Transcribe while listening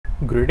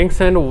Greetings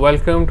and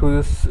welcome to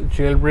this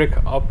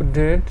jailbreak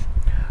update.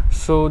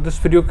 So this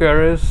video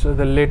carries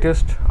the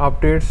latest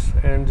updates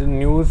and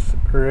news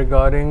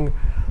regarding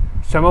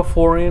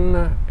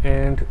Semaphorin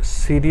and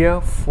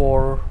Cydia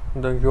for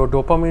your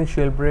dopamine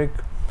jailbreak,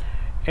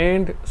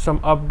 and some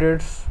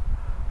updates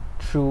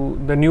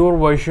to the newer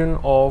version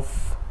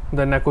of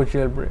the NekoJB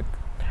jailbreak.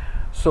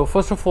 So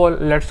first of all,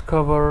 let's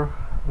cover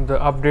the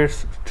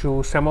updates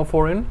to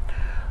Semaphorin.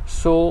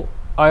 So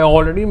I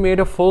already made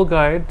a full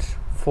guide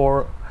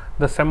for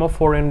the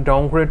Semaphorin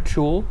Downgrade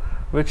tool,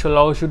 which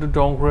allows you to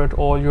downgrade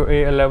all your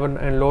A11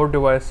 and lower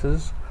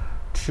devices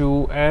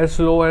to as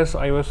low as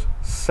iOS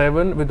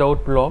 7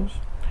 without blobs.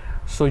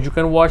 So you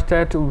can watch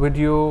that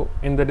video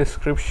in the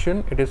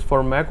description. It is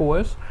for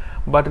macOS,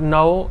 but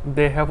now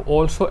they have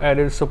also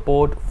added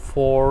support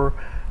for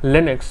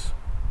Linux.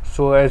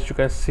 So as you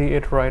can see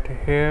it right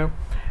here,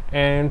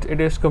 and it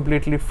is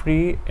completely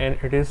free and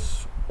it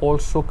is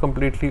also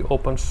completely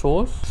open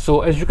source.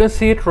 So as you can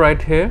see it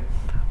right here,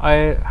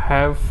 I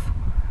have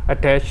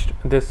attached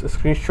this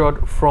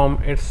screenshot from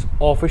its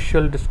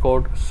official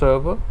Discord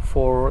server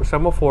for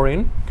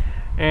Semaphorin,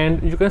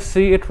 and you can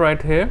see it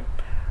right here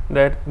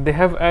that they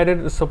have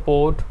added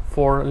support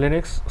for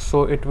Linux,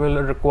 so it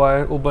will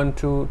require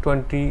Ubuntu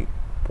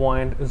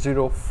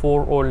 20.04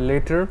 or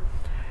later,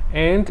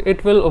 and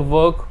it will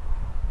work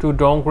to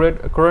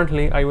downgrade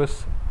currently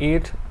iOS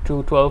 8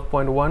 to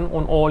 12.1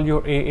 on all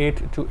your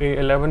A8 to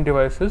A11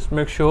 devices.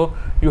 Make sure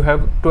you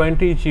have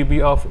 20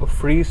 GB of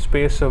free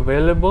space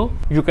available.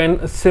 You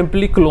can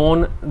simply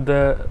clone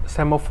the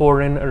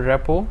Semaphorin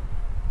repo.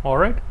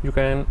 Alright, you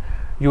can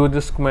use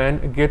this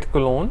command git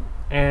clone,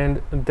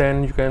 and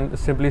then you can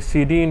simply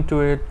cd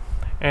into it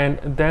and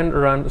then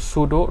run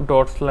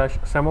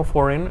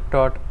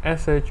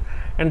sudo/semaphorin.sh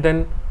and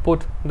then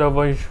put the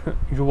version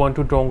you want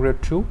to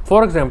downgrade to,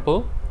 for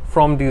example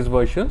from these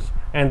versions,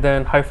 and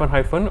then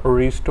 --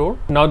 restore.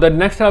 Now the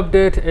next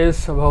update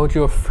is about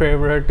your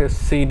favorite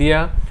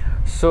Cydia.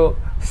 So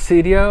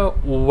Cydia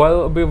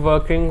will be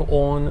working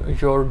on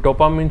your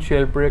dopamine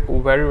jailbreak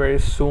very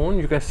soon.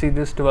 You can see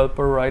this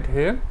developer right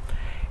here.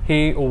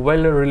 He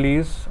will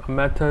release a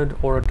method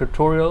or a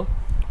tutorial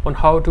on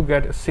how to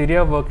get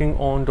Cydia working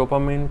on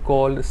dopamine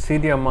called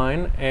Cydia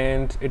Mine,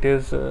 and it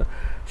is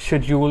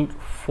scheduled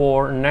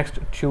for next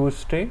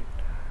Tuesday.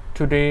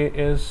 Today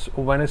is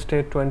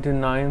Wednesday,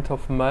 29th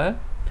of May.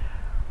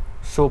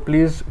 So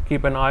please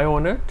keep an eye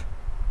on it,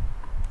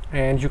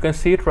 and you can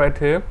see it right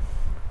here.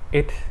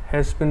 It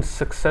has been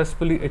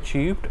successfully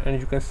achieved, and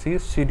you can see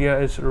Cydia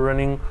is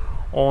running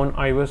on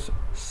iOS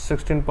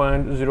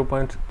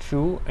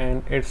 16.0.2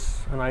 and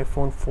it's an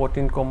iPhone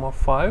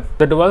 14,5.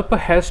 The developer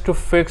has to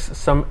fix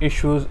some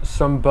issues,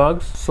 some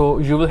bugs, so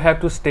you will have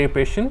to stay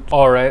patient.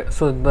 Alright,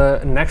 so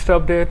the next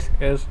update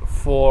is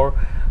for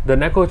the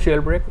NekoJB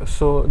jailbreak.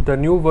 So the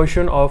new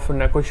version of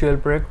NekoJB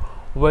jailbreak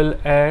will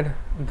add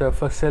the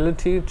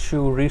facility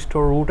to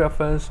restore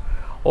rootfs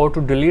or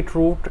to delete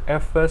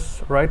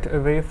rootfs right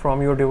away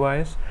from your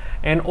device,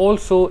 and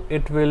also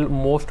it will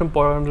most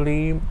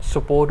importantly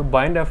support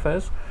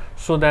BindFS,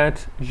 so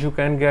that you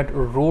can get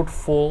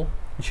Rootful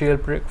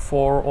jailbreak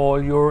for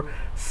all your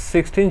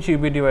 16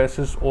 GB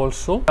devices.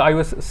 Also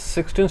iOS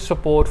 16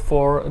 support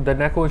for the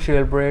NekoJB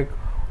jailbreak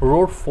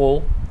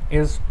Rootful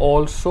is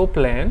also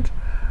planned,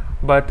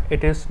 but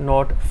it is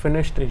not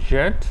finished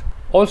yet.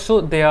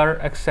 Also they are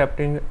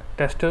accepting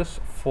testers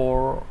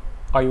for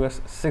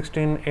iOS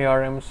 16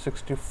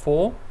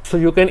 ARM64, so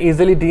you can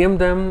easily DM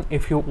them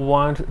if you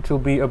want to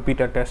be a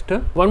beta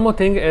tester. One more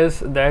thing is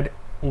that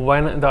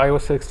when the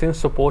iOS 16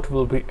 support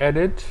will be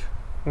added,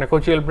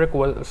 NekoJB jailbreak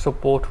will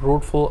support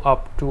Rootful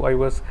up to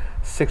iOS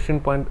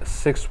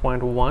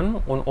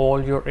 16.6.1 on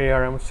all your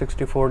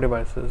ARM64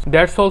 devices.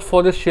 That's all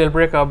for this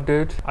jailbreak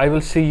update. I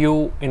will see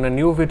you in a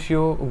new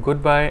video.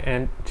 Goodbye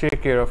and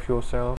take care of yourself.